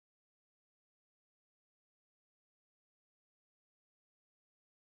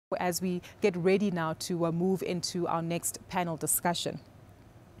as we get ready now to move into our next panel discussion.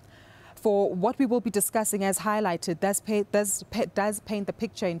 For what we will be discussing, as highlighted, does paint the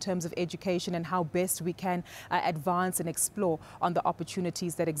picture in terms of education and how best we can advance and explore on the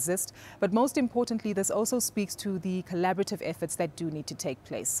opportunities that exist. But most importantly, this also speaks to the collaborative efforts that do need to take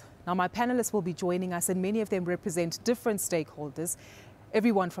place. Now, my panelists will be joining us, and many of them represent different stakeholders,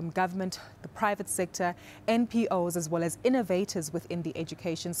 everyone from government, the private sector, NPOs, as well as innovators within the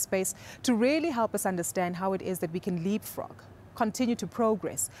education space, to really help us understand how it is that we can leapfrog, continue to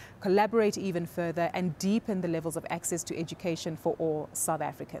progress, collaborate even further, and deepen the levels of access to education for all South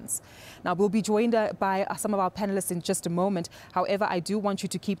Africans. Now, we'll be joined by some of our panelists in just a moment. However, I do want you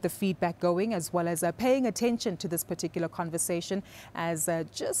to keep the feedback going, as well as paying attention to this particular conversation, as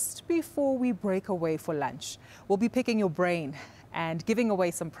just before we break away for lunch, we'll be picking your brain and giving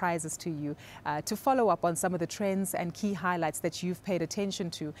away some prizes to you to follow up on some of the trends and key highlights that you've paid attention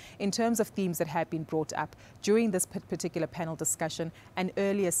to in terms of themes that have been brought up during this particular panel discussion and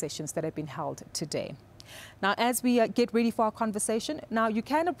earlier sessions that have been held today. Now, as we get ready for our conversation, now you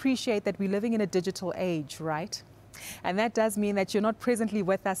can appreciate that we're living in a digital age, right? And that does mean that you're not presently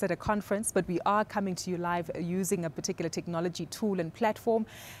with us at a conference, but we are coming to you live using a particular technology tool and platform.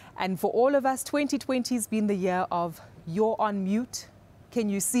 And for all of us, 2020 has been the year of you're on mute. Can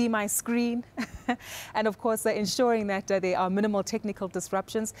you see my screen? And of course, ensuring that there are minimal technical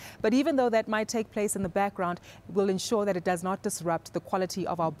disruptions. But even though that might take place in the background, we'll ensure that it does not disrupt the quality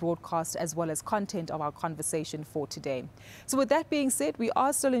of our broadcast as well as content of our conversation for today. So with that being said, we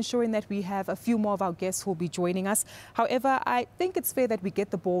are still ensuring that we have a few more of our guests who will be joining us. However, I think it's fair that we get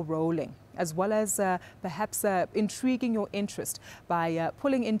the ball rolling, as well as perhaps intriguing your interest by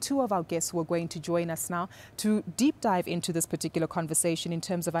pulling in two of our guests who are going to join us now to deep dive into this particular conversation in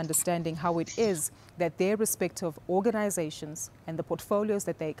terms of understanding how it is that their respective organizations and the portfolios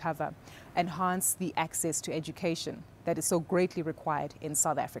that they cover enhance the access to education that is so greatly required in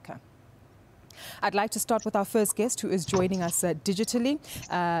South Africa. I'd like to start with our first guest, who is joining us digitally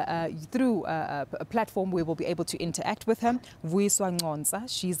through a platform where we'll be able to interact with her. Vuyiswa Nconza,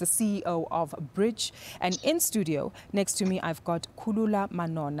 she's the CEO of Bridge. And in studio, next to me, I've got Khulula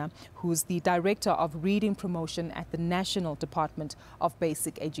Manona, who's the Director of Reading Promotion at the National Department of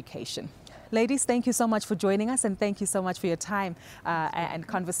Basic Education. Ladies, thank you so much for joining us, and thank you so much for your time and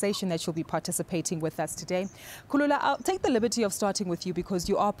conversation that you'll be participating with us today. Khulula, I'll take the liberty of starting with you because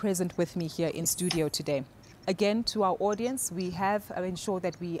you are present with me here in studio today. Again, to our audience, we have ensured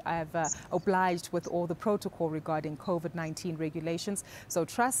that we have obliged with all the protocol regarding COVID-19 regulations. So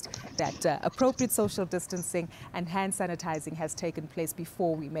trust that appropriate social distancing and hand sanitizing has taken place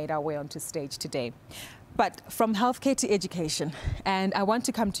before we made our way onto stage today. But from healthcare to education, and I want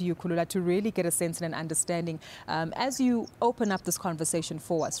to come to you, Khulula, to really get a sense and an understanding as you open up this conversation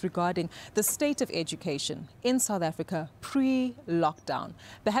for us regarding the state of education in South Africa pre-lockdown.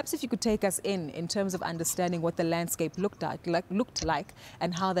 Perhaps if you could take us in terms of understanding what the landscape looked like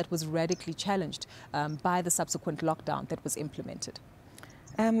and how that was radically challenged by the subsequent lockdown that was implemented.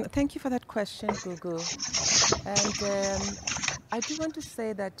 Thank you for that question, Gugu. And I do want to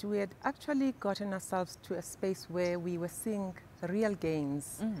say that we had actually gotten ourselves to a space where we were seeing real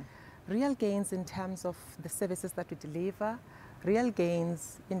gains. Real gains in terms of the services that we deliver, real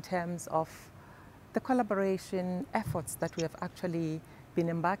gains in terms of the collaboration efforts that we have actually been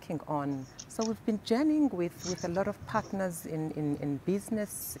embarking on. So we've been journeying with a lot of partners in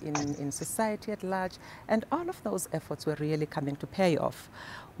business, in society at large, and all of those efforts were really coming to pay off.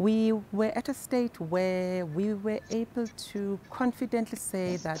 We were at a state where we were able to confidently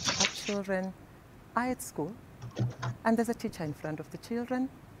say that our children are at school, and there's a teacher in front of the children,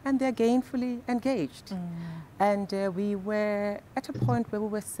 and they're gainfully engaged. And we were at a point where we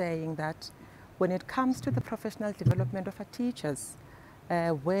were saying that when it comes to the professional development of our teachers,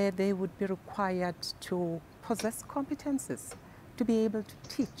 where they would be required to possess competences to be able to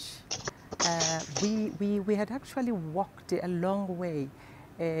teach. We had actually walked a long way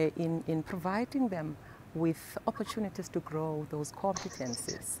in providing them with opportunities to grow those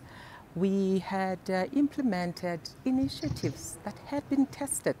competencies. We had implemented initiatives that had been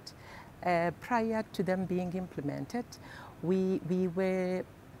tested prior to them being implemented. We were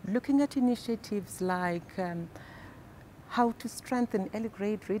looking at initiatives like how to strengthen early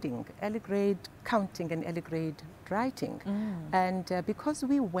grade reading, early grade counting, and early grade writing. And because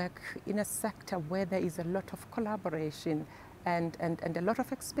we work in a sector where there is a lot of collaboration and a lot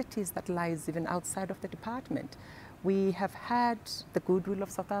of expertise that lies even outside of the department, we have had the goodwill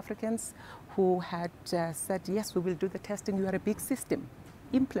of South Africans who had said, yes, we will do the testing. You are a big system.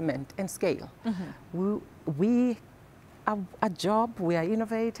 Implement and scale. We a job, we are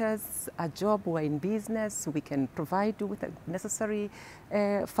innovators, a job, we're in business, we can provide you with the necessary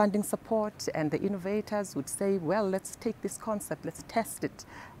funding support, and the innovators would say, well, let's take this concept, let's test it,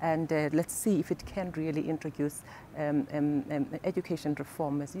 and let's see if it can really introduce education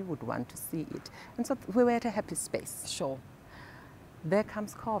reform as you would want to see it. And so we were at a happy space. Sure. There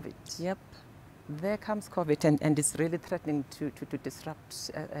comes COVID. Yep. There comes COVID, and it's really threatening to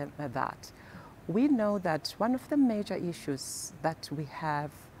disrupt that. We know that one of the major issues that we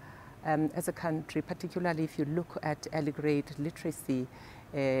have as a country, particularly if you look at early grade literacy,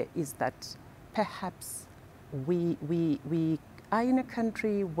 is that perhaps we are in a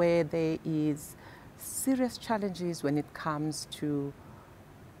country where there is serious challenges when it comes to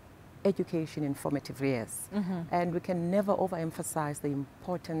education in formative years. And we can never overemphasize the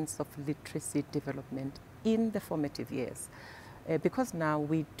importance of literacy development in the formative years. Because now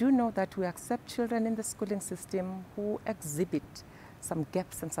we do know that we accept children in the schooling system who exhibit some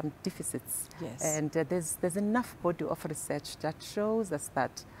gaps and some deficits. Yes. And there's enough body of research that shows us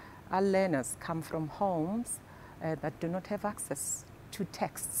that our learners come from homes that do not have access to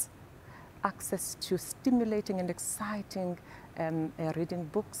texts, access to stimulating and exciting reading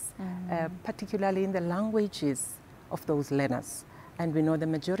books, particularly in the languages of those learners. And we know the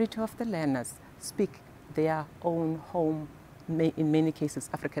majority of the learners speak their own home, in many cases,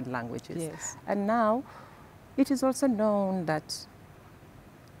 African languages. Yes. And now it is also known that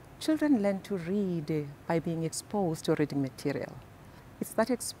children learn to read by being exposed to reading material. It's that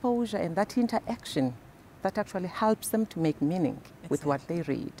exposure and that interaction that actually helps them to make meaning with what they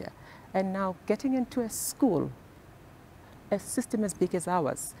read. And now getting into a school, a system as big as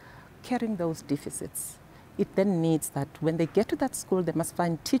ours, carrying those deficits, it then needs that when they get to that school, they must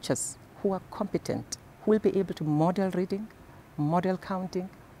find teachers who are competent, who will be able to model reading, model counting,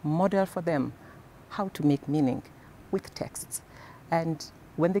 model for them how to make meaning with texts. And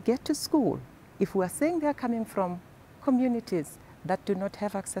when they get to school, if we are saying they are coming from communities that do not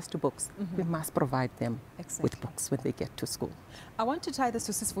have access to books, we must provide them with books when they get to school. I want to tie this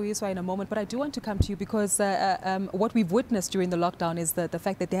to Sis Vuyiswa in a moment, but I do want to come to you because what we've witnessed during the lockdown is the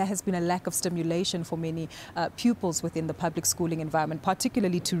fact that there has been a lack of stimulation for many pupils within the public schooling environment,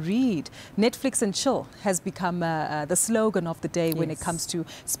 particularly to read. Netflix and chill has become the slogan of the day when it comes to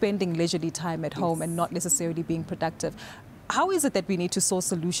spending leisurely time at home and not necessarily being productive. How is it that we need to source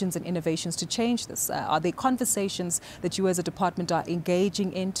solutions and innovations to change this? Are there conversations that you as a department are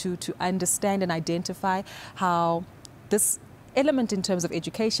engaging into to understand and identify how this element in terms of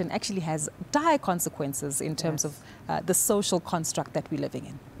education actually has dire consequences in terms of the social construct that we're living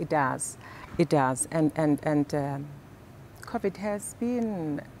in? It does. It does. And COVID has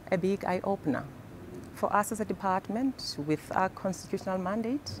been a big eye-opener for us as a department with our constitutional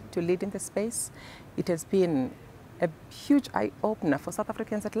mandate to lead in the space. It has been a huge eye-opener for South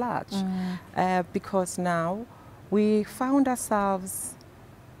Africans at large, because now we found ourselves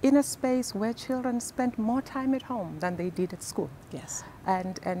in a space where children spent more time at home than they did at school. Yes.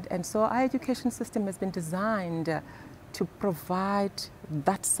 And so our education system has been designed to provide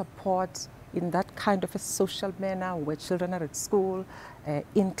that support in that kind of a social manner where children are at school,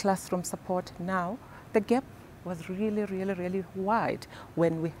 in classroom support. Now, the gap was really, really, really wide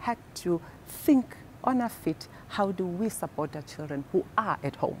when we had to think on our feet, how do we support our children who are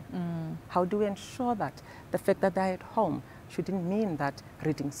at home? How do we ensure that the fact that they're at home shouldn't mean that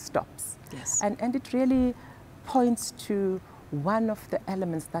reading stops? Yes. And it really points to one of the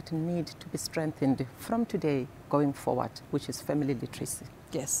elements that need to be strengthened from today going forward, which is family literacy.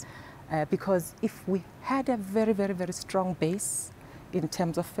 Yes. Because if we had a very, very, very strong base in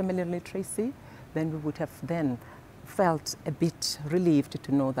terms of family literacy, then we would have then felt a bit relieved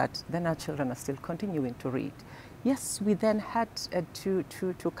to know that then our children are still continuing to read. Yes, we then had to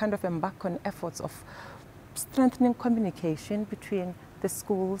kind of embark on efforts of strengthening communication between the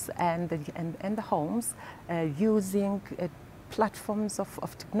schools and the homes, using platforms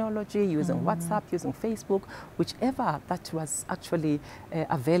of technology, using WhatsApp, using Facebook, whichever that was actually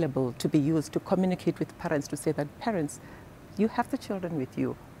available to be used to communicate with parents, to say that parents, you have the children with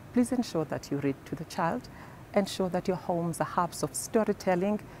you. Please ensure that you read to the child. Ensure that your homes are hubs of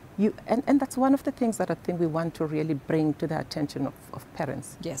storytelling. And that's one of the things that I think we want to really bring to the attention of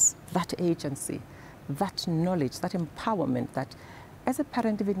parents. Yes. That agency, that knowledge, that empowerment that as a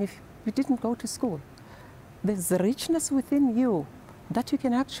parent, even if you didn't go to school, there's a richness within you that you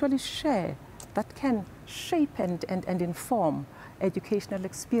can actually share that can shape and inform educational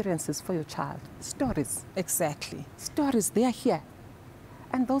experiences for your child. Stories. Exactly. Stories, they are here.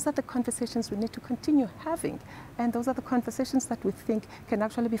 And those are the conversations we need to continue having. And those are the conversations that we think can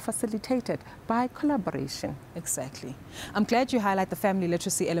actually be facilitated by collaboration. Exactly. I'm glad you highlight the family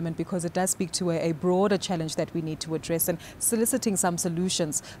literacy element, because it does speak to a broader challenge that we need to address, and soliciting some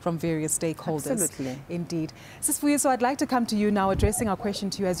solutions from various stakeholders. Absolutely. Indeed. Sis Vuyiso, I'd like to come to you now, addressing our question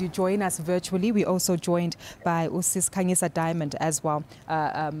to you as you join us virtually. We're also joined by Sis Khanyisa Diamond as well,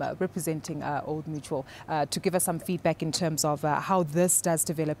 representing Old Mutual, to give us some feedback in terms of how this does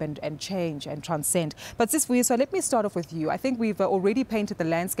develop and change and transcend. But Sis Vuyiso, let me start off with you. I think we've already painted the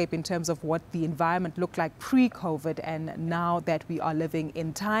landscape in terms of what the environment looked like pre-COVID and now that we are living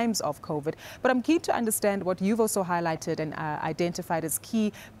in times of COVID. But I'm keen to understand what you've also highlighted and identified as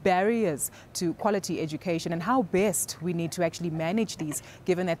key barriers to quality education, and how best we need to actually manage these,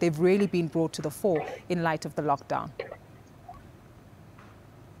 given that they've really been brought to the fore in light of the lockdown.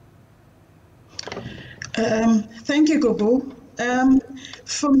 Thank you, Gogo.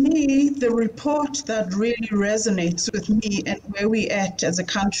 For me, the report that really resonates with me and where we're at as a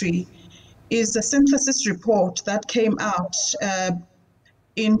country is the synthesis report that came out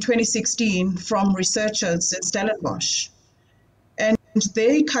in 2016 from researchers at Stellenbosch. And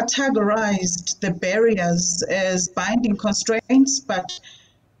they categorized the barriers as binding constraints, but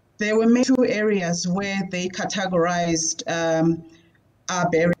there were maybe 2 areas where they categorized our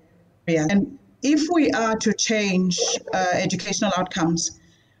barriers. And if we are to change educational outcomes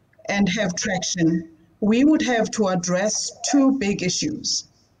and have traction, we would have to address 2 big issues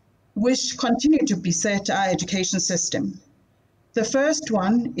which continue to beset our education system. The first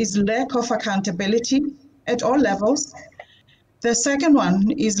one is lack of accountability at all levels. The second one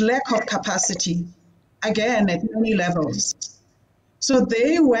is lack of capacity, again, at many levels. So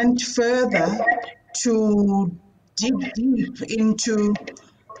they went further to dig deep into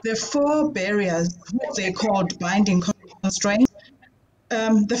the 4 barriers which they called binding constraints.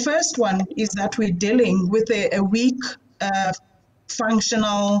 The first one is that we're dealing with a weak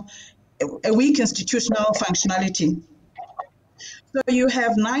institutional functionality. So you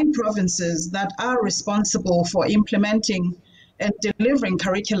have 9 provinces that are responsible for implementing and delivering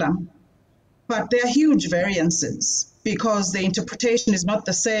curriculum, but there are huge variances because the interpretation is not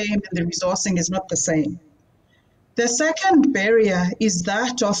the same and the resourcing is not the same. The second barrier is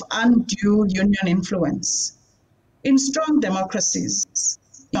that of undue union influence. In strong democracies,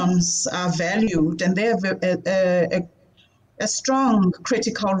 unions are valued and they have a strong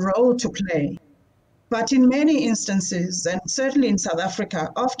critical role to play. But in many instances, and certainly in South Africa,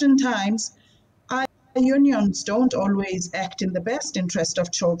 oftentimes our unions don't always act in the best interest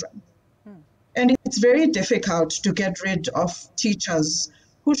of children. And it's very difficult to get rid of teachers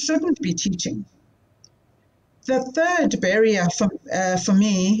who shouldn't be teaching. The third barrier for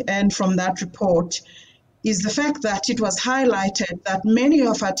me and from that report is the fact that it was highlighted that many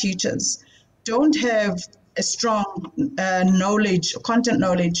of our teachers don't have a strong content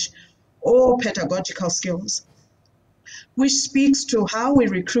knowledge, or pedagogical skills, which speaks to how we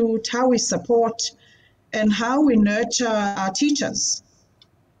recruit, how we support, and how we nurture our teachers.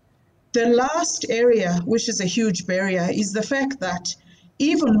 The last area, which is a huge barrier, is the fact that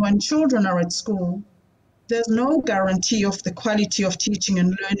even when children are at school, there's no guarantee of the quality of teaching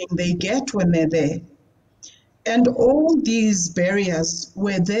and learning they get when they're there. And all these barriers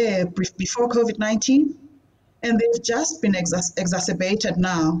were there before COVID-19, and they've just been exacerbated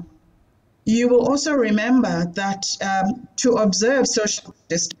now. You will also remember that to observe social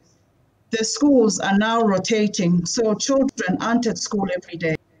distance, the schools are now rotating, so children aren't at school every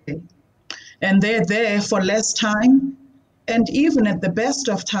day. And they're there for less time, and even at the best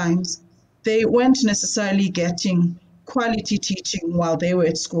of times, they weren't necessarily getting quality teaching while they were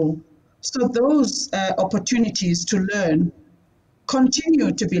at school. So those opportunities to learn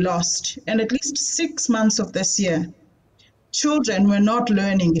continue to be lost. And at least 6 months of this year, children were not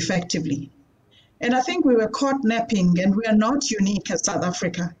learning effectively. And I think we were caught napping, and we are not unique as South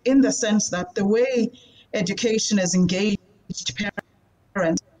Africa in the sense that the way education has engaged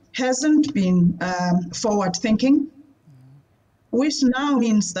parents hasn't been forward thinking, which now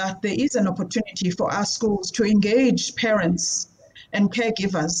means that there is an opportunity for our schools to engage parents and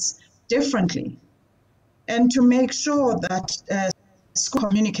caregivers differently, and to make sure that schools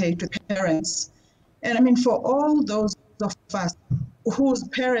communicate with parents. And I mean, for all those of us whose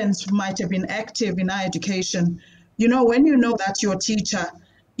parents might have been active in our education, you know, when you know that your teacher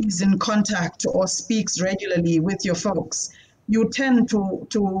is in contact or speaks regularly with your folks, you tend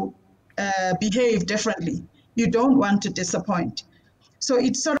to behave differently. You don't want to disappoint. So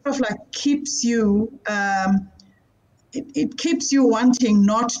it sort of like keeps you, it keeps you wanting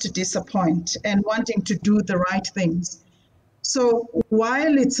not to disappoint and wanting to do the right things. So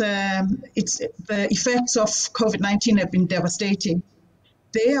while the effects of COVID-19 have been devastating,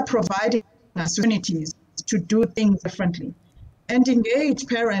 they are providing us opportunities to do things differently and engage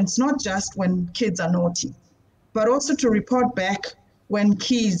parents, not just when kids are naughty, but also to report back when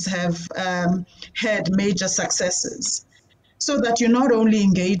kids have had major successes, so that you're not only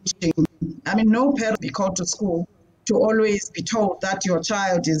engaging. I mean, no parent will be called to school to always be told that your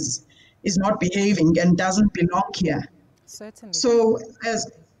child is not behaving and doesn't belong here. Certainly. So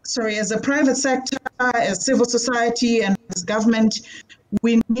as a private sector, as civil society, and as government,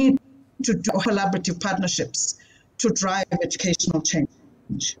 we need to do collaborative partnerships to drive educational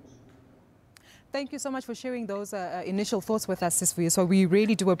change. Thank you so much for sharing those initial thoughts with us, Sisvuyo. So we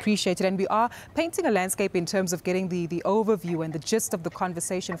really do appreciate it. And we are painting a landscape in terms of getting the overview and the gist of the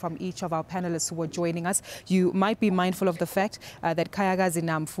conversation from each of our panelists who are joining us. You might be mindful of the fact that Kayakazi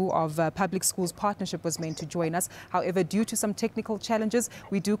Namfu of Public Schools Partnership was meant to join us. However, due to some technical challenges,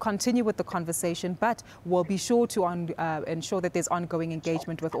 we do continue with the conversation, but we'll be sure to ensure that there's ongoing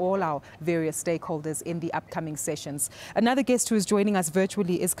engagement with all our various stakeholders in the upcoming sessions. Another guest who is joining us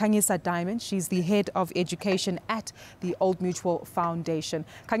virtually is Khanyisa Diamond. She's the Head of Education at the Old Mutual Foundation.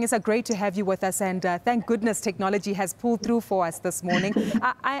 Khanyisa, great to have you with us, and thank goodness technology has pulled through for us this morning.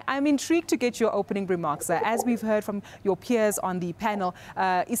 I'm intrigued to get your opening remarks. As we've heard from your peers on the panel,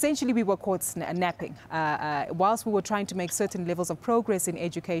 essentially we were caught napping. Whilst we were trying to make certain levels of progress in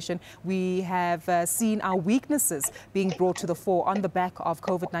education, we have seen our weaknesses being brought to the fore on the back of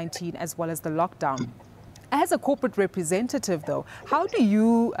COVID-19 as well as the lockdown. As a corporate representative, though, how do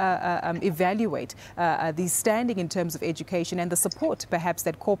you evaluate the standing in terms of education and the support, perhaps,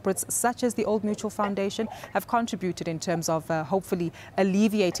 that corporates such as the Old Mutual Foundation have contributed in terms of hopefully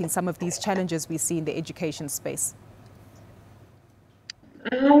alleviating some of these challenges we see in the education space?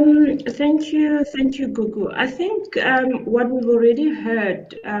 Thank you, Gugu. I think what we've already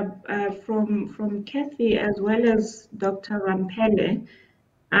heard from Kathy as well as Dr. Ramphele,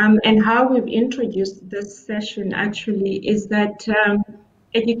 and how we've introduced this session actually is that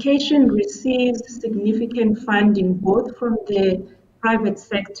education receives significant funding both from the private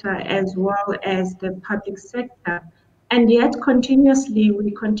sector as well as the public sector, and yet continuously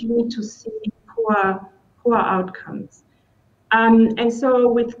we continue to see poor outcomes. And so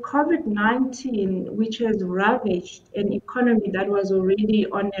with COVID-19, which has ravaged an economy that was already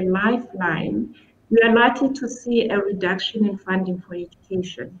on a lifeline, we are likely to see a reduction in funding for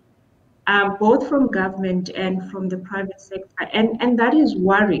education, both from government and from the private sector, and that is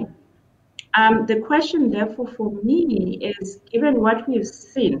worrying. The question, therefore, for me is, given what we've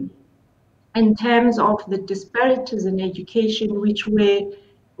seen in terms of the disparities in education, which were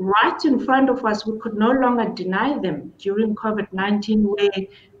right in front of us, we could no longer deny them during COVID-19, where we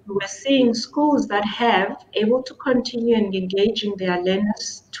were seeing schools that have able to continue and engaging their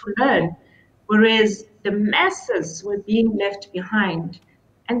learners to learn, whereas the masses were being left behind.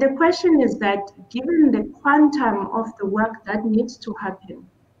 And the question is that, given the quantum of the work that needs to happen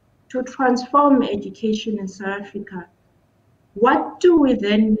to transform education in South Africa, what do we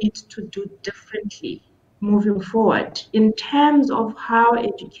then need to do differently moving forward in terms of how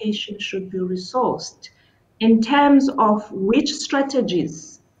education should be resourced, in terms of which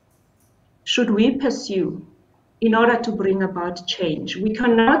strategies should we pursue in order to bring about change? We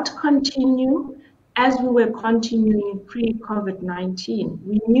cannot continue as we were continuing pre-COVID-19.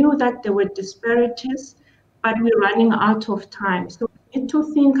 We knew that there were disparities, but we're running out of time. So we need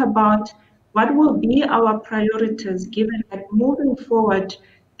to think about what will be our priorities, given that moving forward,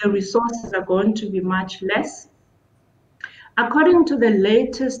 the resources are going to be much less. According to the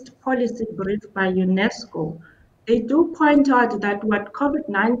latest policy brief by UNESCO, they do point out that what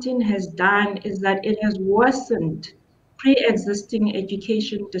COVID-19 has done is that it has worsened pre-existing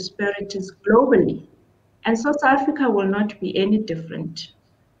education disparities globally. And South Africa will not be any different.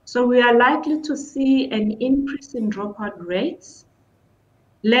 So we are likely to see an increase in dropout rates.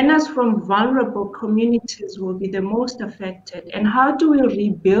 Learners from vulnerable communities will be the most affected. And how do we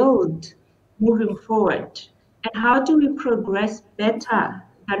rebuild moving forward? And how do we progress better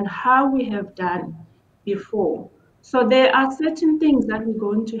than how we have done before? So there are certain things that we're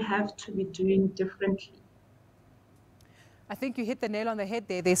going to have to be doing differently. I think you hit the nail on the head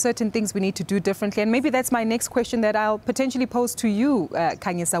there. There are certain things we need to do differently. And maybe that's my next question that I'll potentially pose to you,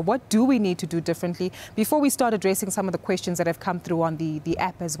 Khanyisa. What do we need to do differently? Before we start addressing some of the questions that have come through on the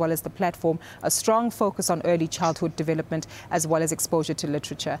app as well as the platform, a strong focus on early childhood development as well as exposure to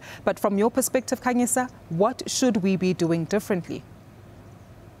literature. But from your perspective, Khanyisa, what should we be doing differently?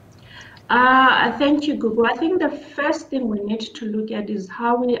 Thank you, Gugu. I think the first thing we need to look at is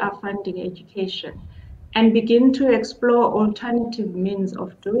how we are funding education. and begin to explore alternative means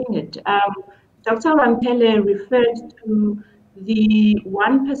of doing it. Dr. Ramphele referred to the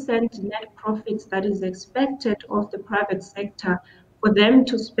 1% net profits that is expected of the private sector for them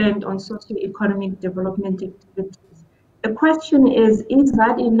to spend on socio-economic development activities. The question is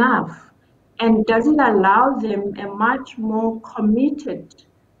that enough? And does it allow them a much more committed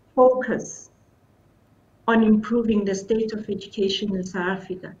focus on improving the state of education in South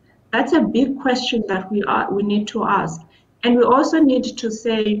Africa? That's a big question that we need to ask. And we also need to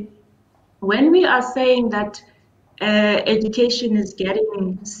say, when we are saying that education is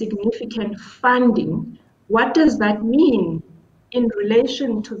getting significant funding, what does that mean in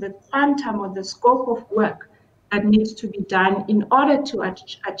relation to the quantum or the scope of work that needs to be done in order to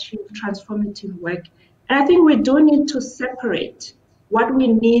achieve transformative work? And I think we do need to separate what we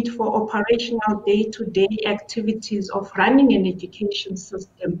need for operational day-to-day activities of running an education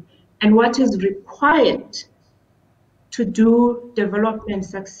system and what is required to do development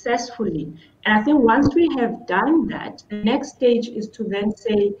successfully. And I think once we have done that, the next stage is to then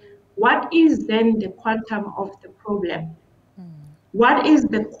say, what is then the quantum of the problem? What is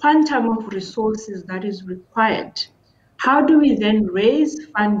the quantum of resources that is required? How do we then raise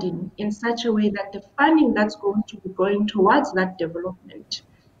funding in such a way that the funding that's going to be going towards that development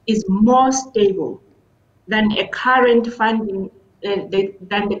is more stable than a current funding, than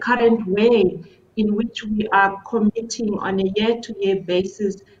the current way in which we are committing on a year-to-year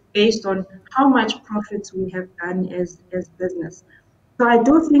basis based on how much profits we have done as business. So I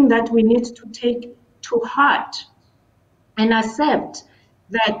do think that we need to take to heart and accept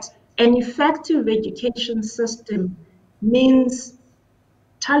that an effective education system means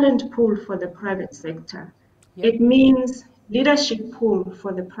talent pool for the private sector. Yep. It means leadership pool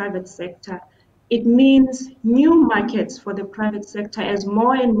for the private sector. It means new markets for the private sector as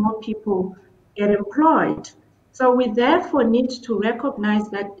more and more people get employed. So we therefore need to recognize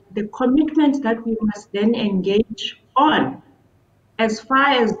that the commitment that we must then engage on as far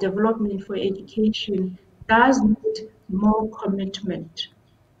as development for education does need more commitment.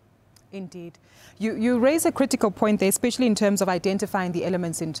 Indeed. You raise a critical point there, especially in terms of identifying the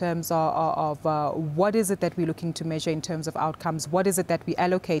elements in terms of what is it that we're looking to measure in terms of outcomes, what is it that we're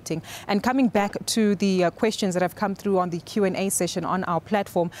allocating. And coming back to the questions that have come through on the Q&A session on our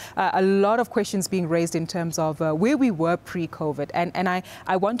platform, a lot of questions being raised in terms of where we were pre-COVID. And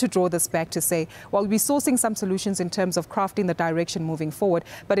I want to draw this back to say, well, we're sourcing some solutions in terms of crafting the direction moving forward,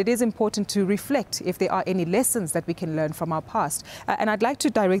 but it is important to reflect if there are any lessons that we can learn from our past. And I'd like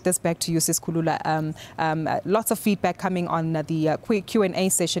to direct this back to you, Sis Khulula. Lots of feedback coming on the Q&A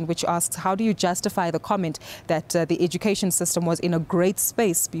session, which asks, how do you justify the comment that the education system was in a great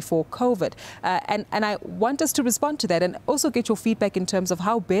space before COVID? And I want us to respond to that and also get your feedback in terms of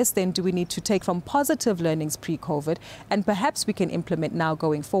how best then do we need to take from positive learnings pre-COVID and perhaps we can implement now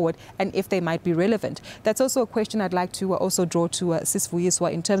going forward, and if they might be relevant. That's also a question I'd like to also draw to Sis Vuyiswa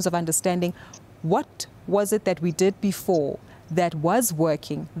in terms of understanding what was it that we did before that was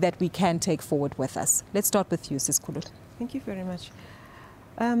working that we can take forward with us. Let's start with you, Sis Khulula. Thank you very much.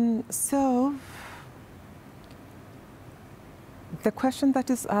 So the question that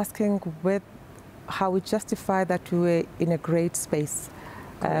is asking with how we justify that we were in a great space.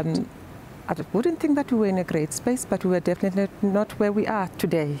 I wouldn't think that we were in a great space, but we were definitely not where we are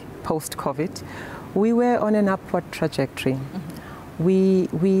today, post-COVID. We were on an upward trajectory. Mm-hmm.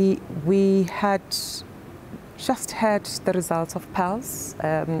 We had just had the results of PALS,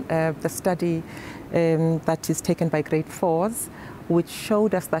 the study that is taken by grade 4s, which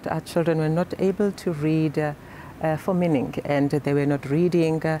showed us that our children were not able to read for meaning, and they were not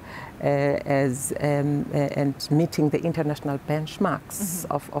reading and meeting the international benchmarks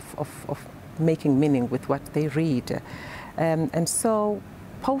of making meaning with what they read. And so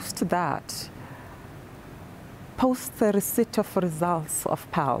post that, post the receipt of results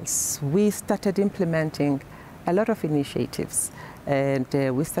of PALS, we started implementing a lot of initiatives, and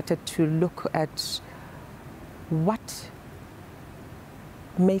we started to look at what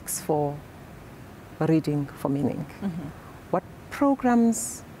makes for reading for meaning. Mm-hmm. What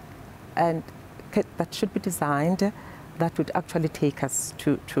programs and that should be designed that would actually take us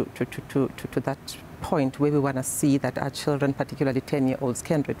to that point where we want to see that our children, particularly 10-year-olds,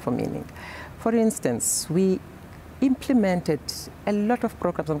 can read for meaning. For instance, we implemented a lot of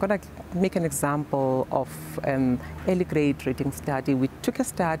programs. I'm going to make an example of early grade reading study. We took a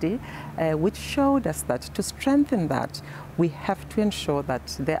study which showed us that to strengthen that, we have to ensure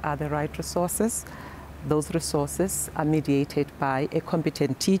that there are the right resources. Those resources are mediated by a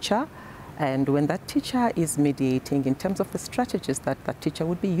competent teacher And when that teacher is mediating in terms of the strategies that that teacher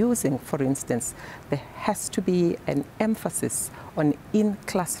would be using, for instance, there has to be an emphasis on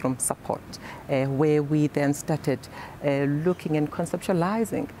in-classroom support, where we then started looking and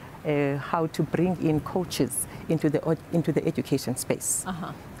conceptualizing how to bring in coaches into the education space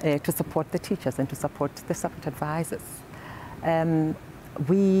to support the teachers and to support the support advisors.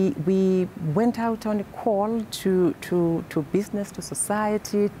 We went out on a call to business, to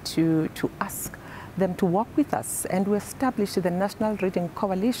society, to ask them to work with us, and we established the National Reading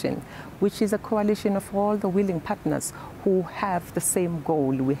Coalition, which is a coalition of all the willing partners who have the same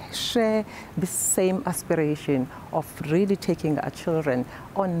goal. We share the same aspiration of really taking our children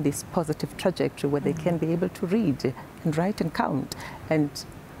on this positive trajectory where they can be able to read and write and count, and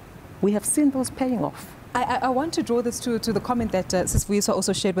we have seen those paying off. I want to draw this to the comment that Sis Vuyiswa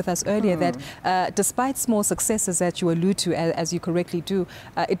also shared with us earlier, that despite small successes that you allude to, as you correctly do,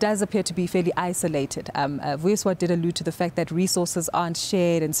 it does appear to be fairly isolated. Vuyiswa did allude to the fact that resources aren't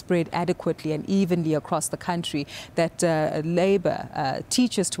shared and spread adequately and evenly across the country, that labour,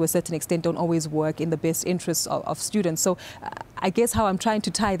 teachers to a certain extent don't always work in the best interests of students. So I guess how I'm trying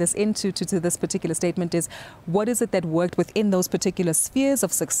to tie this into this particular statement is, what is it that worked within those particular spheres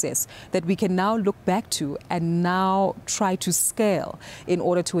of success that we can now look back to and now try to scale in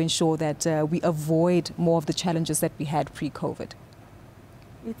order to ensure that we avoid more of the challenges that we had pre-COVID?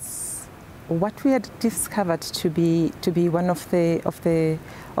 It's what we had discovered to be one of the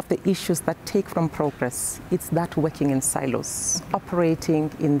issues that take from progress. It's that working in silos,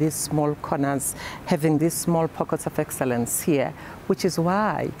 operating in these small corners, having these small pockets of excellence here, which is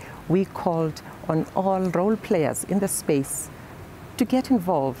why we called on all role players in the space to get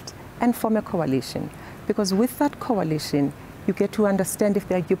involved and form a coalition. Because with that coalition, you get to understand if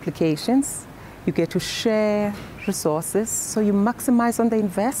there are duplications, you get to share resources, so you maximize on the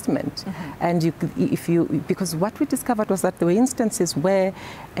investment. And because what we discovered was that there were instances where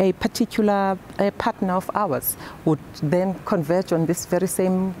a particular partner of ours would then converge on this very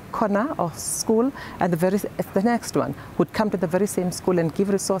same corner of school, and the next one would come to the very same school and give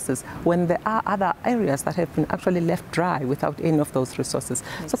resources when there are other areas that have been actually left dry without any of those resources.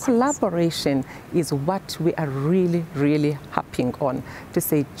 So collaboration is what we are really, really harping on, to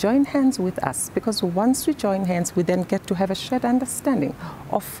say join hands with us, because once we join hands, we then get to have a shared understanding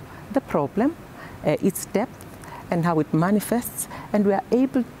of the problem, its depth, and how it manifests, and we are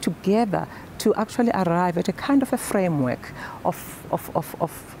able together to actually arrive at a kind of a framework of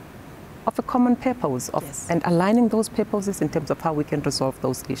a common purpose, and aligning those purposes in terms of how we can resolve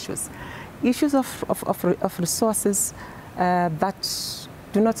those issues. Issues of resources that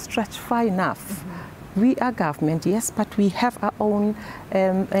do not stretch far enough. We are government, yes, but we have our own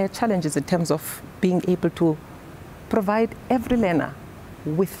challenges in terms of being able to provide every learner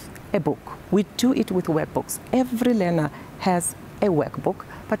with a book. We do it with workbooks. Every learner has a workbook,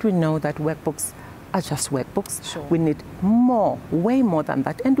 but we know that workbooks are just workbooks. Sure. We need more, way more than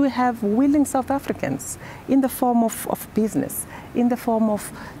that. And we have willing South Africans in the form of business, in the form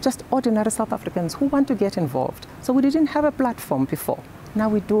of just ordinary South Africans who want to get involved. So we didn't have a platform before. Now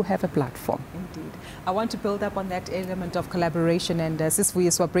we do have a platform. Indeed. I want to build up on that element of collaboration, and Sis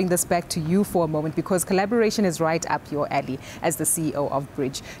Vuyiswa, bring this back to you for a moment, because collaboration is right up your alley as the CEO of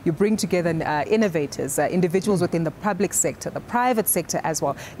Bridge. You bring together innovators, individuals within the public sector, the private sector as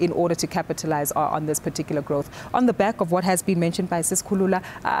well, in order to capitalize on this particular growth. On the back of what has been mentioned by Sis Khulula,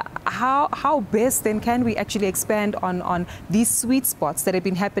 how best then can we actually expand on these sweet spots that have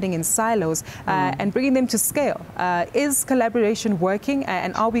been happening in silos and bringing them to scale? Is collaboration working,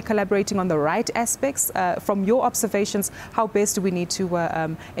 and are we collaborating on the right aspects? From your observations, how best do we need to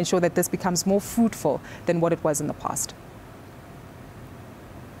ensure that this becomes more fruitful than what it was in the past?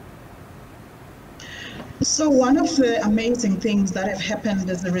 So one of the amazing things that have happened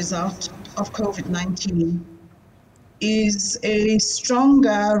as a result of COVID-19 is a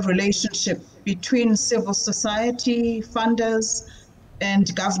stronger relationship between civil society, funders,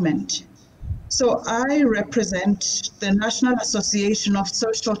 and government. So I represent the National Association of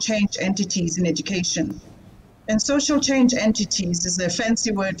Social Change Entities in Education. And social change entities is a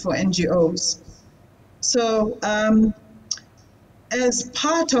fancy word for NGOs. So as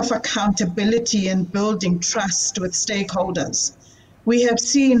part of accountability and building trust with stakeholders, we have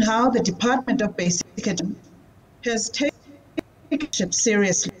seen how the Department of Basic Education has taken it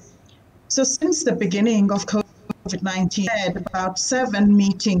seriously. So since the beginning of COVID-19, we had about 7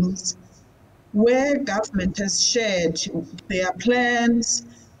 meetings where government has shared their plans,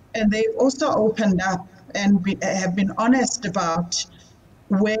 and they've also opened up and have been honest about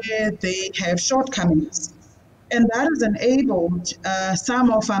where they have shortcomings. And that has enabled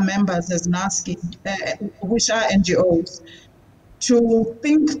some of our members as NASCI, which are NGOs, to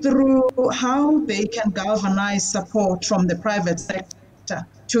think through how they can galvanize support from the private sector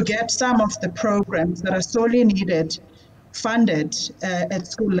to get some of the programs that are sorely needed funded at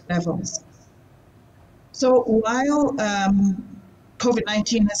school levels. So while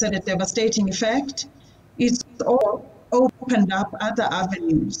COVID-19 has had a devastating effect, it's all opened up other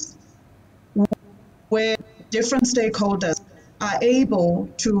avenues where different stakeholders are able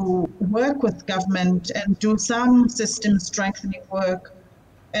to work with government and do some system strengthening work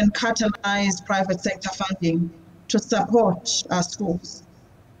and catalyze private sector funding to support our schools.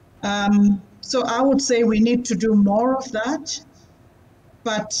 So I would say we need to do more of that,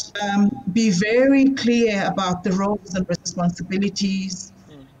 but be very clear about the roles and responsibilities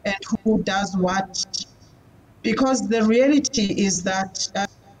and who does what. Because the reality is that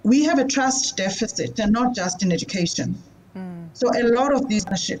we have a trust deficit, and not just in education. So a lot of these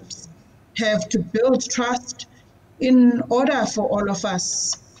partnerships have to build trust in order for all of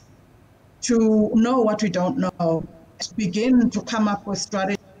us to know what we don't know, to begin to come up with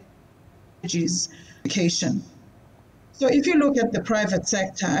strategies for education. So if you look at the private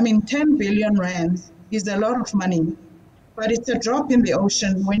sector, I mean, 10 billion rands is a lot of money, but it's a drop in the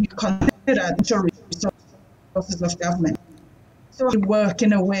ocean when you consider the resources of government. So we work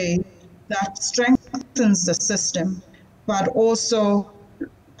in a way that strengthens the system, but also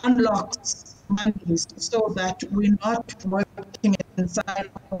unlocks money so that we're not working in silos,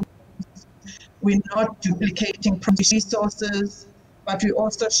 we're not duplicating resources, but we're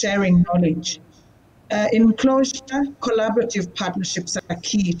also sharing knowledge. In closure, collaborative partnerships are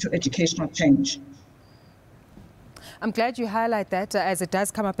key to educational change. I'm glad you highlight that, as it does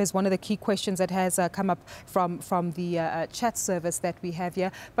come up as one of the key questions that has come up from the chat service that we have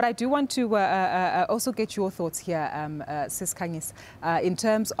here. But I do want to also get your thoughts here, Sis Khanyisa, in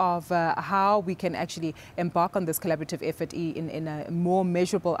terms of how we can actually embark on this collaborative effort in a more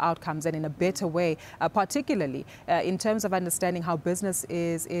measurable outcomes and in a better way, particularly in terms of understanding how business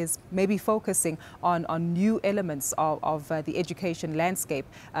is maybe focusing on new elements of the education landscape,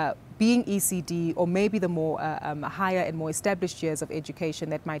 being ECD or maybe the more higher and more established years of education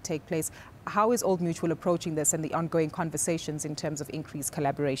that might take place. How is Old Mutual approaching this and the ongoing conversations in terms of increased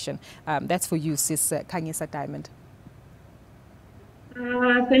collaboration? That's for you, Sis Khanyisa Diamond.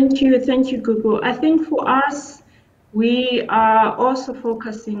 Thank you, Gugu. I think for us, we are also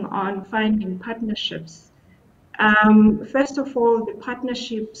focusing on finding partnerships. First of all, the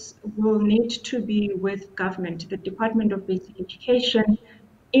partnerships will need to be with government, the Department of Basic Education,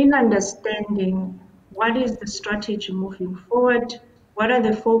 in understanding what is the strategy moving forward, what are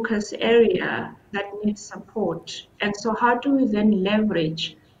the focus area that needs support, and so how do we then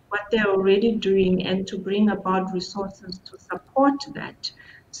leverage what they're already doing and to bring about resources to support that.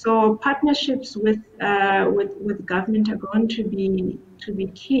 So partnerships with government are going to be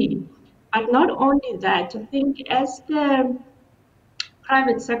key. But not only that, I think as the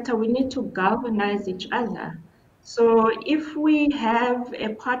private sector, we need to galvanize each other. So if we have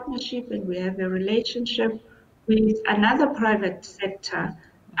a partnership and we have a relationship with another private sector,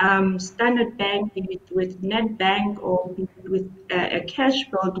 Standard Bank with Nedbank or with a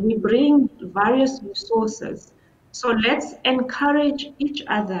Cashbuild, we bring various resources. So let's encourage each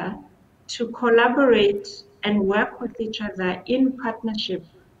other to collaborate and work with each other in partnership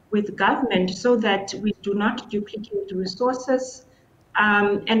with government so that we do not duplicate resources.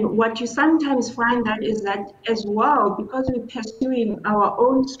 And what you sometimes find that is that as well, because we're pursuing our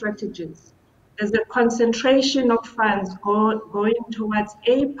own strategies, there's a concentration of funds going towards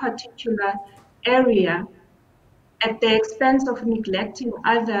a particular area at the expense of neglecting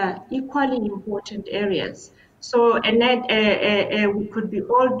other equally important areas. So we could be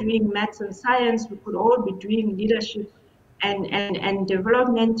all doing maths and science, we could all be doing leadership and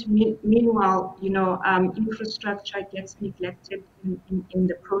development. Meanwhile, infrastructure gets neglected in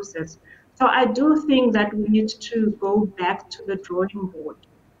the process. So I do think that we need to go back to the drawing board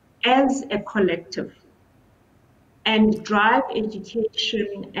as a collective and drive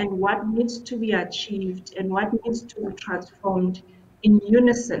education and what needs to be achieved and what needs to be transformed in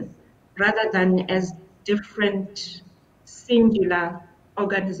unison rather than as different singular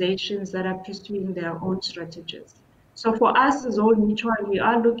organizations that are pursuing their own strategies. So for us as Old Mutual, we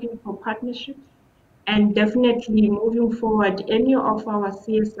are looking for partnerships and definitely moving forward any of our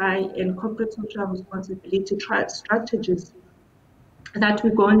CSI and corporate social responsibility strategies that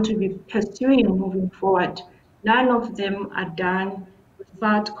we're going to be pursuing moving forward. None of them are done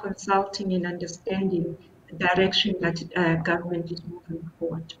without consulting and understanding the direction that government is moving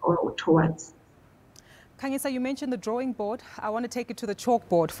forward or towards. Khanyisa, you mentioned the drawing board. I want to take it to the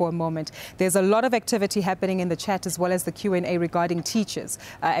chalkboard for a moment. There's a lot of activity happening in the chat as well as the Q&A regarding teachers,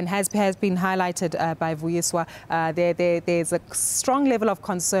 and has been highlighted by Vuyiswa. There's a strong level of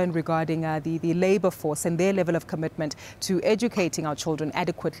concern regarding the labour force and their level of commitment to educating our children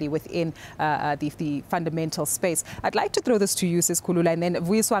adequately within the fundamental space. I'd like to throw this to you, Sis Khulula, and then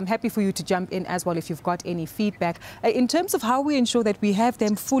Vuyiswa, I'm happy for you to jump in as well if you've got any feedback in terms of how we ensure that we have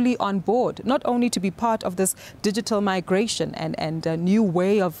them fully on board, not only to be part of this digital migration and a new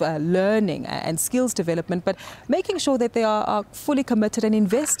way of learning and skills development, but making sure that they are fully committed and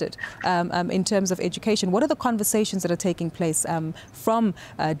invested in terms of education. What are the conversations that are taking place from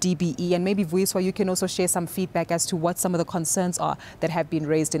DBE? And maybe Vuyiswa, you can also share some feedback as to what some of the concerns are that have been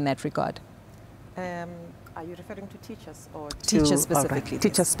raised in that regard. Are you referring to teachers or to teachers specifically? Right.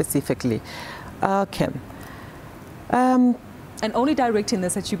 Teachers specifically. Okay. And only directing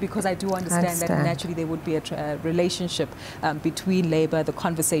this at you because I do understand that naturally there would be a relationship between labour, the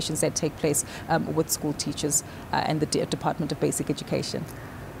conversations that take place with school teachers and the Department of Basic Education.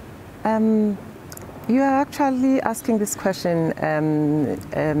 You are actually asking this question.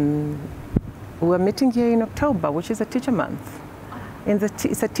 We're meeting here in October, which is a teacher month.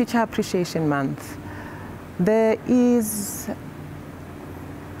 It's a teacher appreciation month. There is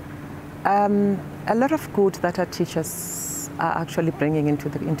a lot of good that our teachers are actually bringing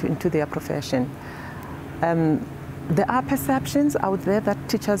into their profession. There are perceptions out there that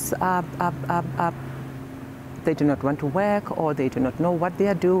teachers they do not want to work or they do not know what they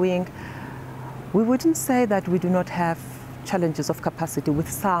are doing. We wouldn't say that we do not have challenges of capacity with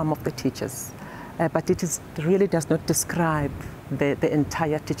some of the teachers, but it really does not describe the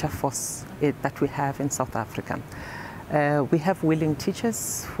entire teacher force that we have in South Africa. We have willing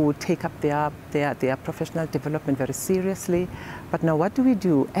teachers who take up their professional development very seriously. But now what do we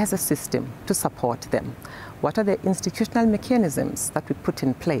do as a system to support them? What are the institutional mechanisms that we put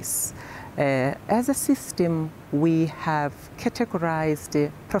in place? As a system, we have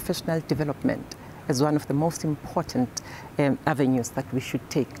categorized professional development as one of the most important avenues that we should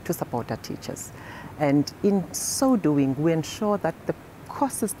take to support our teachers. And in so doing, we ensure that the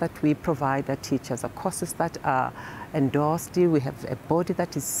courses that we provide our teachers are courses that are endorsed. We have a body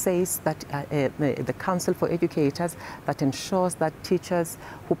that says that the Council for Educators that ensures that teachers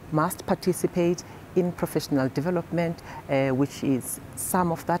who must participate in professional development, which is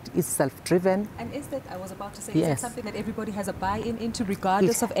some of that is self-driven. And is that, I was about to say, yes, is that something that everybody has a buy-in into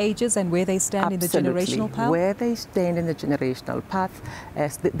regardless of ages and where they stand absolutely in the generational path? Where they stand in the generational path.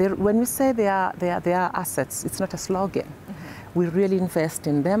 When we say they are assets, it's not a slogan. We really invest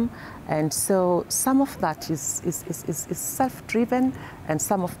in them, and so some of that is self-driven, and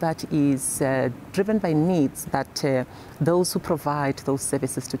some of that is driven by needs that those who provide those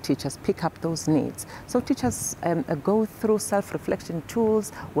services to teachers pick up those needs. So teachers go through self-reflection tools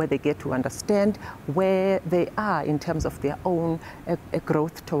where they get to understand where they are in terms of their own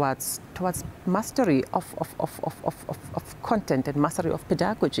growth towards mastery of content and mastery of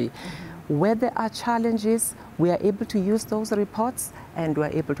pedagogy. Where there are challenges, we are able to use those reports and we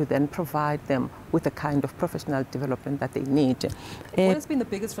are able to then provide them with the kind of professional development that they need. What has been the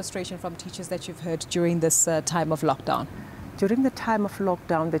biggest frustration from teachers that you've heard during this time of lockdown? During the time of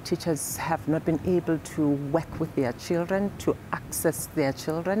lockdown, the teachers have not been able to work with their children, to access their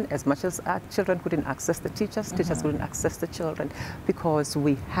children as much as our children couldn't access the teachers, teachers couldn't access the children, because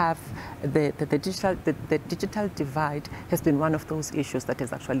we have the digital divide has been one of those issues that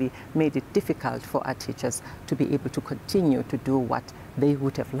has actually made it difficult for our teachers to be able to continue to do what they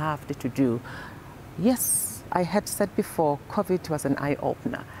would have loved to do. Yes, I had said before, COVID was an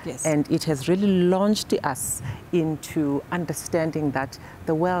eye-opener. Yes. And it has really launched us into understanding that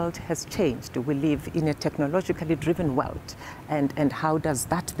the world has changed. We live in a technologically driven world. And how does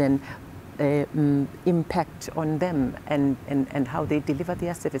that then impact on them and how they deliver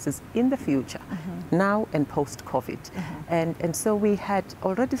their services in the future, now and post-COVID. And so we had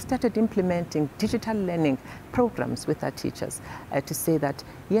already started implementing digital learning programs with our teachers to say that,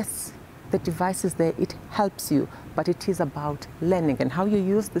 yes, the device is there, it helps you, but it is about learning and how you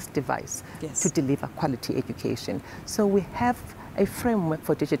use this device to deliver quality education. So we have a framework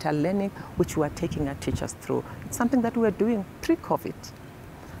for digital learning, which we are taking our teachers through. It's something that we were doing pre-COVID.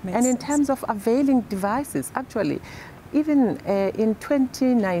 And in terms of availing devices, actually, even in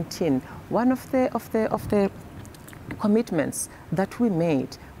 2019, one of the commitments that we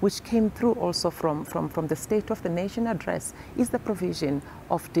made, which came through also from the State of the Nation address, is the provision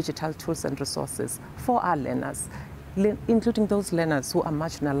of digital tools and resources for our learners, including those learners who are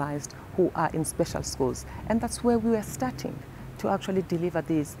marginalized, who are in special schools. And that's where we were starting to actually deliver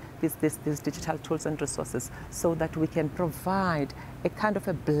these digital tools and resources so that we can provide a kind of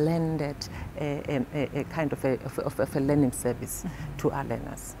a blended kind of a learning service to our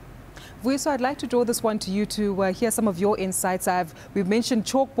learners. Vuyiso, I'd like to draw this one to you to hear some of your insights. We've mentioned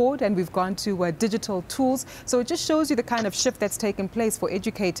chalkboard and we've gone to digital tools. So it just shows you the kind of shift that's taken place for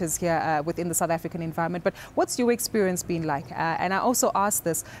educators here within the South African environment. But what's your experience been like? And I also ask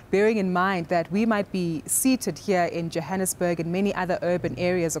this, bearing in mind that we might be seated here in Johannesburg and many other urban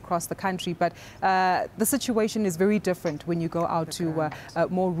areas across the country, but the situation is very different when you go out to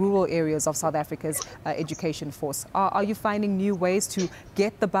more rural areas of South Africa's education force. Are you finding new ways to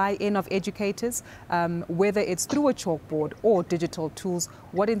get the buy-in of educators, whether it's through a chalkboard or digital tools?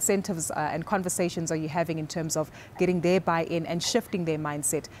 What incentives and conversations are you having in terms of getting their buy-in and shifting their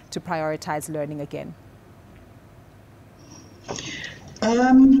mindset to prioritize learning again?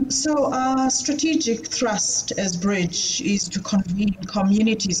 So our strategic thrust as Bridge is to convene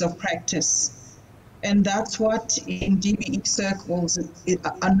communities of practice. And that's what in DBE circles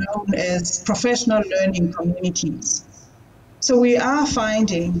are known as professional learning communities. So we are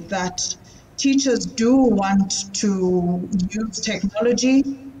finding that teachers do want to use technology,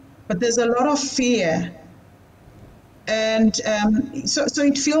 but there's a lot of fear. And so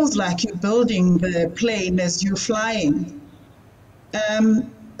it feels like you're building the plane as you're flying.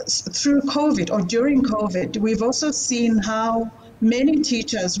 Through COVID or during COVID, we've also seen how many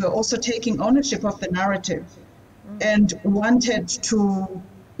teachers were also taking ownership of the narrative and wanted to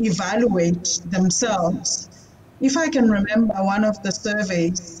evaluate themselves. If I can remember one of the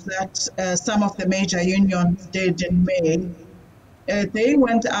surveys that some of the major unions did in May, they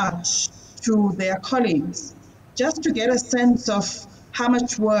went out to their colleagues just to get a sense of how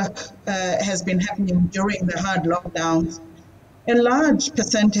much work has been happening during the hard lockdowns. A large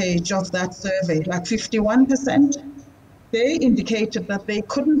percentage of that survey, like 51%, they indicated that they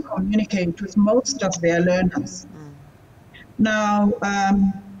couldn't communicate with most of their learners. Now,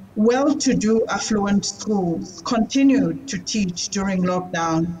 well-to-do affluent schools continued to teach during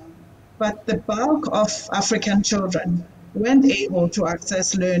lockdown, but the bulk of African children weren't able to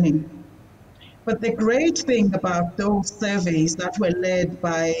access learning. But the great thing about those surveys that were led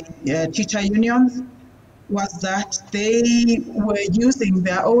by teacher unions was that they were using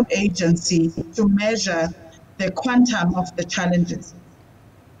their own agency to measure the quantum of the challenges.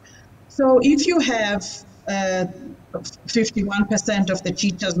 So if you have 51% of the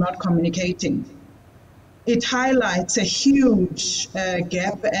teachers not communicating, it highlights a huge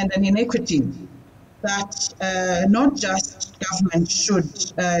gap and an inequity that not just government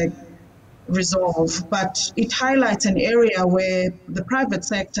should resolve, but it highlights an area where the private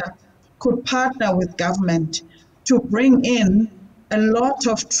sector could partner with government to bring in a lot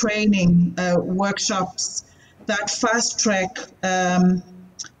of training workshops that fast track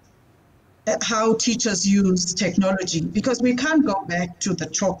how teachers use technology, because we can't go back to the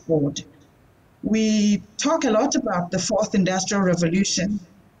chalkboard. We talk a lot about the fourth industrial revolution,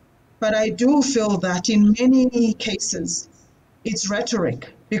 but I do feel that in many cases, it's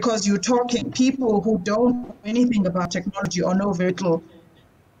rhetoric, because you're talking people who don't know anything about technology or know very little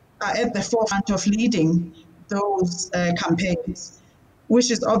are at the forefront of leading those campaigns,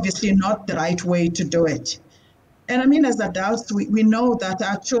 which is obviously not the right way to do it. And I mean, as adults, we know that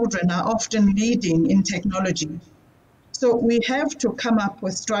our children are often leading in technology. So we have to come up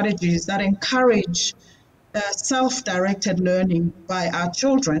with strategies that encourage self-directed learning by our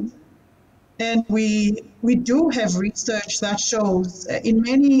children. And we do have research that shows in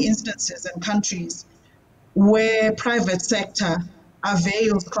many instances and countries where private sector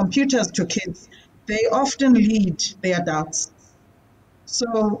avails computers to kids, they often lead the adults.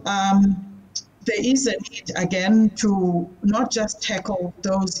 So there is a need, again, to not just tackle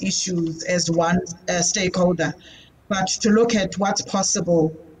those issues as one stakeholder, but to look at what's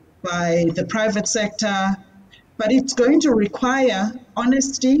possible by the private sector. But it's going to require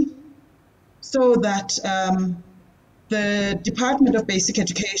honesty so that the Department of Basic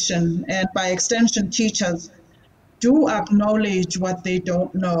Education and by extension teachers do acknowledge what they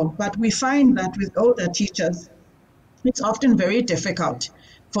don't know. But we find that with older teachers, it's often very difficult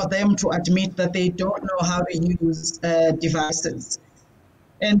for them to admit that they don't know how to use devices.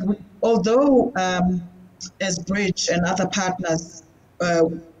 And although as Bridge and other partners,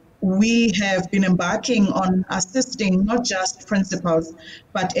 we have been embarking on assisting not just principals,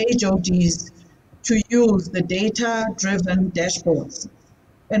 but HODs to use the data-driven dashboards.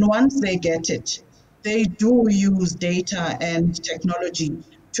 And once they get it, they do use data and technology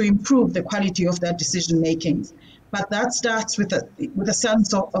to improve the quality of their decision-making. But that starts with a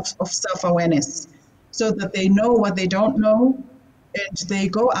sense of self-awareness, so that they know what they don't know and they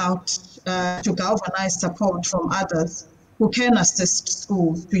go out to galvanize support from others who can assist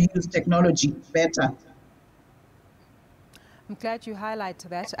schools to use technology better. I'm glad you highlight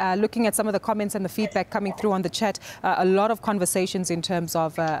that. Looking at some of the comments and the feedback coming through on the chat, a lot of conversations in terms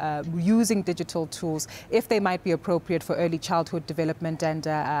of using digital tools, if they might be appropriate for early childhood development. And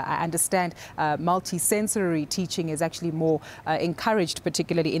I understand multi-sensory teaching is actually more encouraged,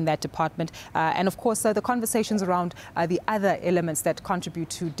 particularly in that department. And of course, the conversations around the other elements that contribute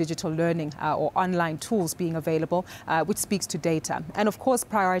to digital learning or online tools being available, which speaks to data. And of course,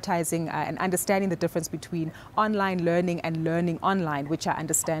 prioritizing and understanding the difference between online learning and learning online, which I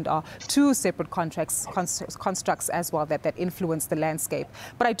understand are two separate constructs as well that influence the landscape.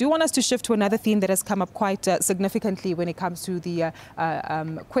 But I do want us to shift to another theme that has come up quite significantly when it comes to the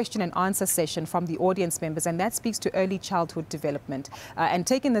question and answer session from the audience members, and that speaks to early childhood development. And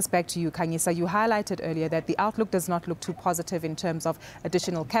taking this back to you, Khanyisa, you highlighted earlier that the outlook does not look too positive in terms of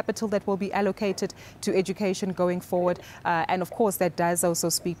additional capital that will be allocated to education going forward. And of course, that does also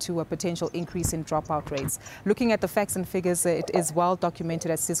speak to a potential increase in dropout rates. Looking at the facts and figures, it is well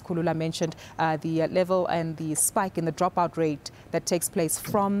documented, as Sis Khulula mentioned, the level and the spike in the dropout rate that takes place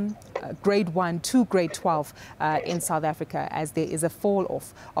from grade 1 to grade 12 in South Africa, as there is a fall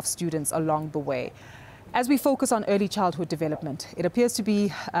off of students along the way. As we focus on early childhood development, it appears to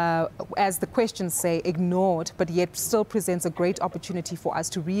be, as the questions say, ignored, but yet still presents a great opportunity for us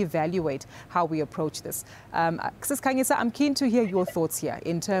to reevaluate how we approach this. Sis Khanyisa, I'm keen to hear your thoughts here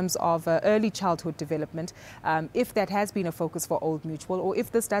in terms of early childhood development, if that has been a focus for Old Mutual, or if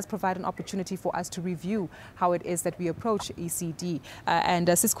this does provide an opportunity for us to review how it is that we approach ECD. And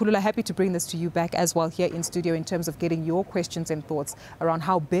Sis Khulula, happy to bring this to you back as well here in studio in terms of getting your questions and thoughts around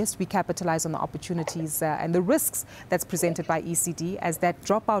how best we capitalize on the opportunities and the risks that's presented by ECD, as that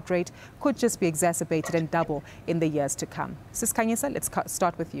dropout rate could just be exacerbated and double in the years to come. Sis Khanyisa, let's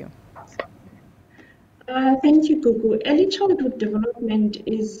start with you. Thank you, Gugu. Early childhood development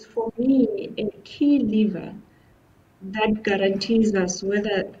is, for me, a key lever that guarantees us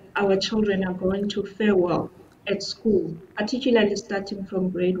whether our children are going to fare well at school, particularly starting from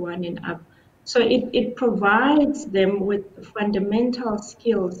grade 1 and up. So it provides them with fundamental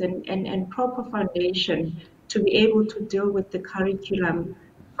skills and proper foundation to be able to deal with the curriculum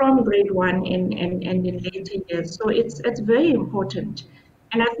from grade 1 and in later years. So it's very important.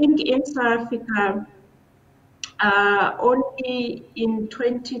 And I think in South Africa, only in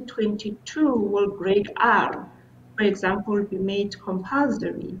 2022 will grade R, for example, be made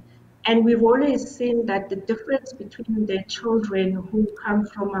compulsory. And we've always seen that the difference between the children who come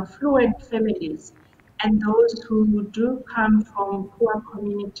from affluent families and those who do come from poor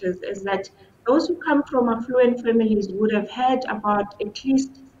communities is that those who come from affluent families would have had about at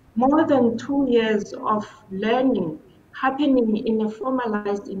least more than 2 years of learning happening in a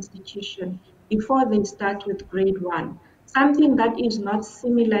formalized institution before they start with grade 1, something that is not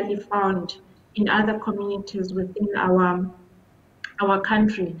similarly found in other communities within our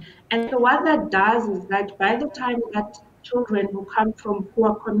country. And so what that does is that by the time that children who come from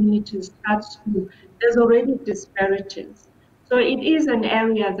poor communities start school, there's already disparities. So it is an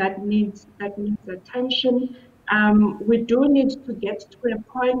area that needs attention. We do need to get to a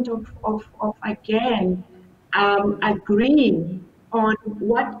point of again, agreeing on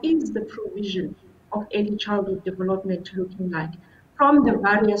what is the provision of early childhood development looking like from the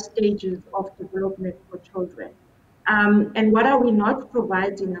various stages of development for children. And what are we not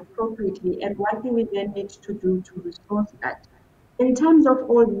providing appropriately, and what do we then need to do to resource that? In terms of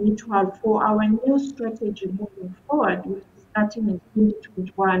Old Mutual, for our new strategy moving forward, which is starting in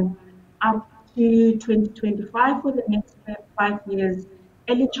 2021 up to 2025 for the next 5 years,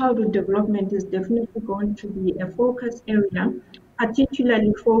 early childhood development is definitely going to be a focus area,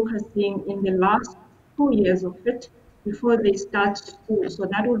 particularly focusing in the last 2 years of it before they start school. So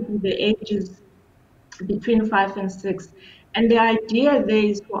that would be the ages between 5 and 6. And the idea there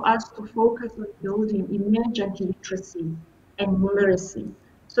is for us to focus on building emergent literacy and numeracy,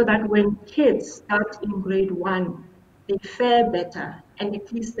 so that when kids start in grade 1, they fare better, and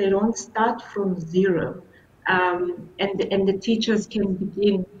at least they don't start from zero. And the teachers can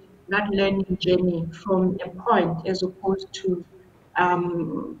begin that learning journey from a point, as opposed to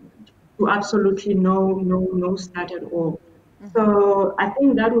absolutely no start at all. So I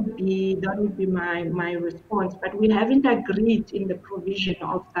think that would be my response. But we haven't agreed in the provision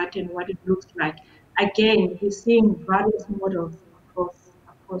of that and what it looks like. Again, we're seeing various models across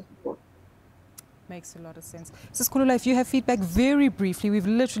the board. Makes a lot of sense. Sis Khulula, if you have feedback very briefly, we've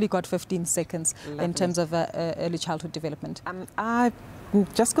literally got 15 seconds in terms of early childhood development.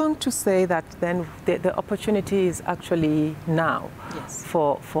 just going to say that then the opportunity is actually now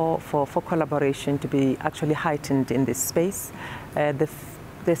for collaboration to be actually heightened in this space.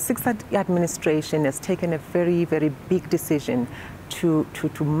 The Sixth Administration has taken a very, very big decision to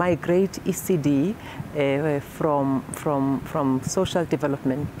migrate ECD from social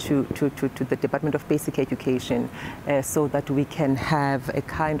development to the Department of Basic Education so that we can have a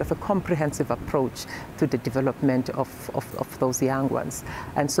kind of a comprehensive approach to the development of those young ones.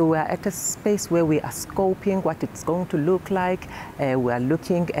 And so we're at a space where we are scoping what it's going to look like. We are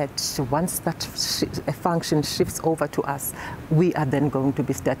looking at once that function shifts over to us, we are then going to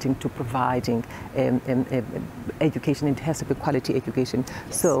be starting to providing education. It has to be quality education.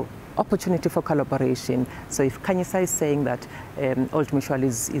 Yes. So opportunity for collaboration. So if Khanyisa is saying that Old Mutual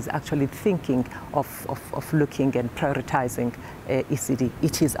is actually thinking of looking and prioritizing ECD,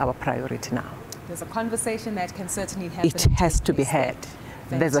 it is our priority now. There's a conversation that can certainly happen. It has to be had.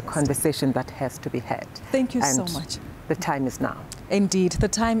 There's a conversation that has to be had. Thank you so much. The time is now. Indeed, the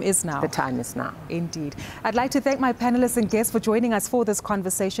time is now. The time is now. Indeed. I'd like to thank my panelists and guests for joining us for this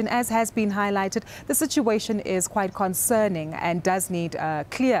conversation. As has been highlighted, the situation is quite concerning and does need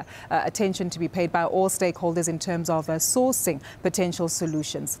clear attention to be paid by all stakeholders in terms of sourcing potential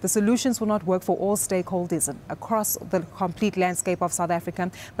solutions. The solutions will not work for all stakeholders across the complete landscape of South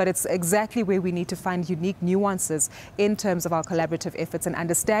Africa, but it's exactly where we need to find unique nuances in terms of our collaborative efforts and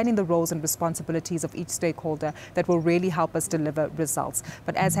understanding the roles and responsibilities of each stakeholder that will really help us deliver results.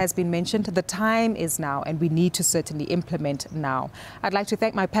 But as has been mentioned, the time is now and we need to certainly implement now. I'd like to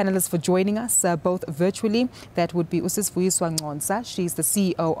thank my panelists for joining us, both virtually. That would be Usis Vuyiswa Ngonsa. She's the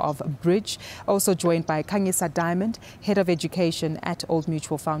CEO of Bridge. Also joined by Khanyisa Diamond, Head of Education at Old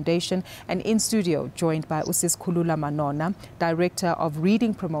Mutual Foundation. And in studio, joined by Usis Khulula Manona, Director of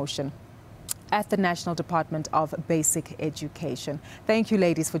Reading Promotion at the National Department of Basic Education. Thank you,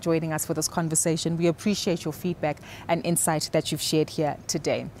 ladies, for joining us for this conversation. We appreciate your feedback and insight that you've shared here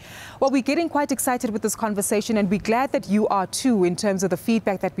today. Well, we're getting quite excited with this conversation, and we're glad that you are too, in terms of the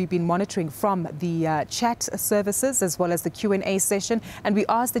feedback that we've been monitoring from the chat services as well as the Q&A session. And we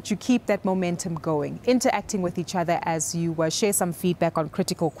ask that you keep that momentum going, interacting with each other as you share some feedback on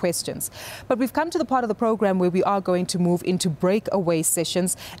critical questions. But we've come to the part of the program where we are going to move into breakaway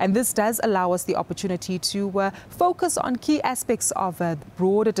sessions, and this does allow us the opportunity to focus on key aspects of a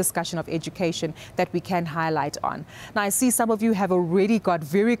broader discussion of education that we can highlight on. Now, I see some of you have already got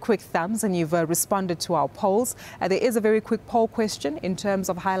very quick thumbs and you've responded to our polls. There is a very quick poll question in terms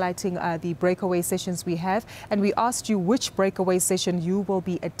of highlighting the breakaway sessions we have, and we asked you which breakaway session you will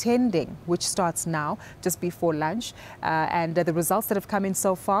be attending, which starts now, just before lunch. And the results that have come in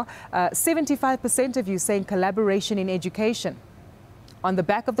so far, 75% of you saying collaboration in education. On the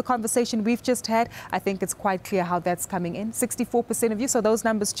back of the conversation we've just had, I think it's quite clear how that's coming in. 64% of you, so those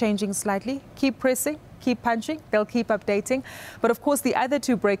numbers changing slightly. Keep pressing, keep punching, they'll keep updating. But of course, the other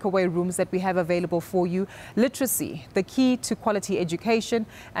two breakaway rooms that we have available for you, literacy, the key to quality education,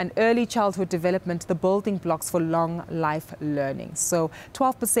 and early childhood development, the building blocks for long life learning. So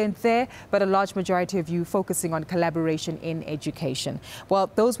 12% there, but a large majority of you focusing on collaboration in education. Well,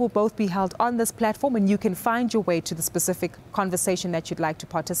 those will both be held on this platform, and you can find your way to the specific conversation that you'd like to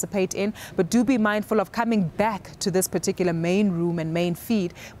participate in. But do be mindful of coming back to this particular main room and main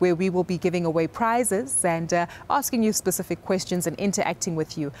feed, where we will be giving away prizes and asking you specific questions and interacting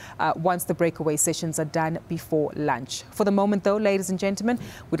with you once the breakaway sessions are done before lunch. For the moment, though, ladies and gentlemen,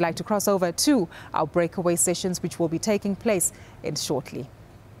 we'd like to cross over to our breakaway sessions, which will be taking place shortly.